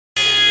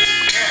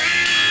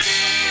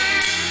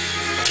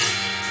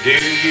Do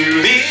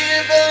you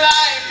live a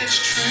life that's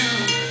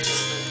true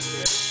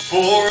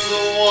for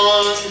the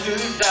one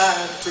who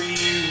died for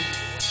you?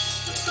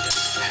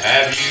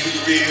 Have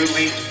you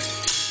really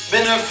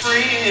been a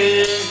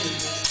friend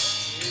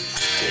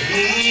to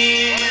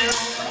him?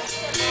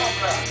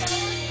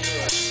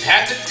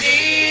 Have the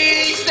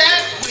deeds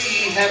that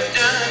we have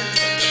done,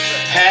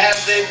 have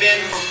they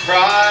been for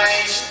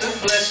Christ, the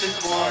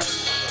Blessed One?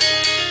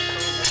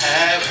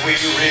 Have we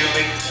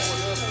really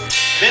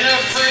been a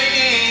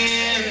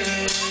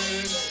friend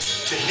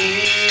to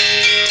him?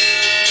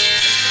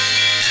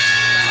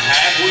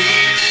 Have we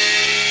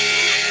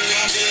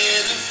really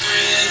been a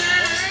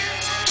friend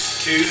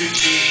to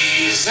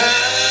Jesus?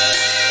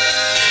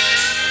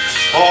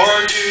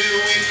 Or do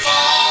we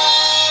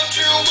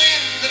falter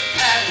when the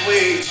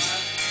pathway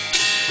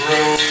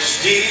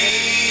grows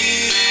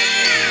dim?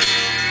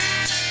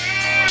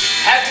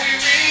 Have we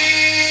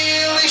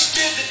really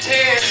stood the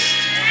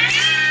test?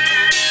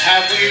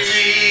 Have we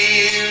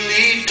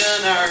really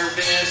done our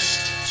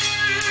best?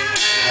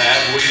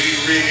 Have we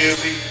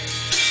really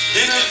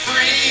been a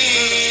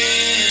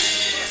friend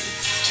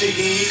to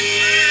him?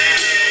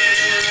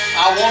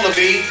 I want to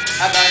be.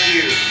 How about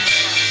you?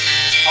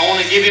 I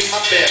want to give him my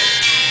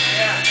best.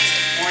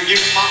 I want to give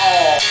him my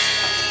all.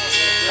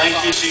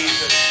 Thank you,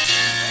 Jesus.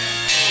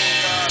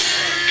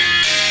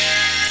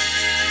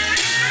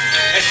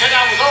 They said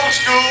I was old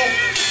school.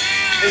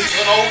 This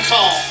is an old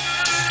song.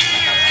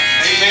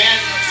 Amen.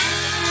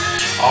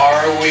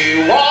 Are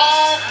we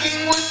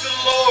walking with the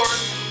Lord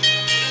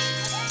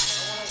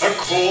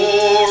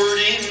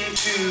according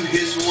to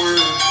His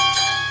Word?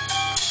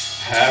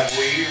 Have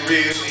we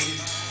really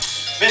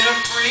been a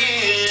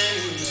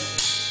friend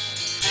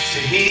to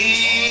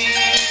Him?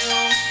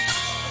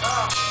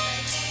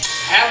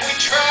 Have we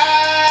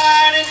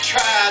tried and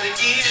tried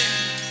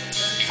again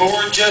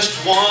for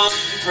just one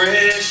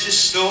precious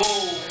soul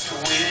to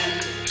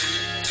win?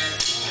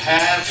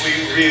 Have we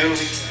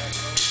really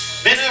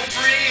been a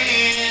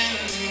friend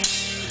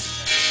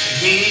to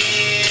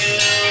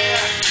him?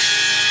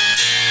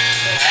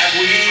 Have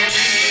we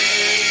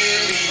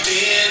really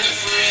been a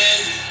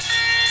friend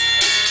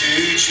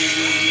to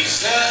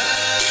Jesus?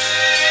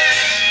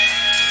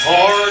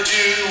 Or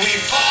do we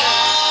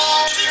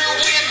falter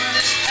when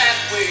this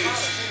pathway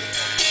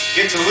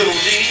gets a little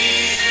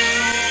dim?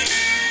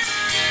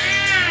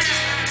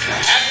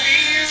 Have we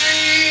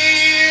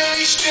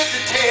really stood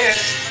the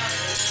test?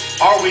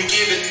 Are we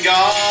giving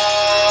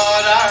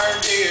God our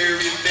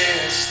very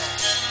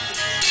best?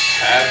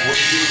 Have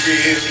we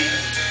really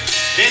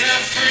been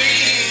a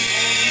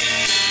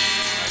friend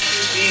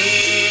to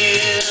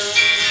Him?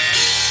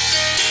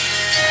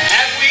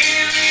 Have we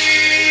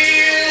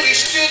really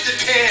stood the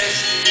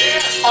test?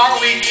 Are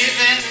we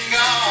giving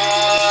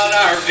God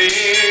our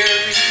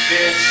very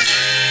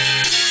best?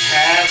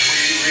 Have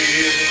we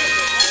really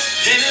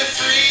been a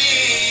friend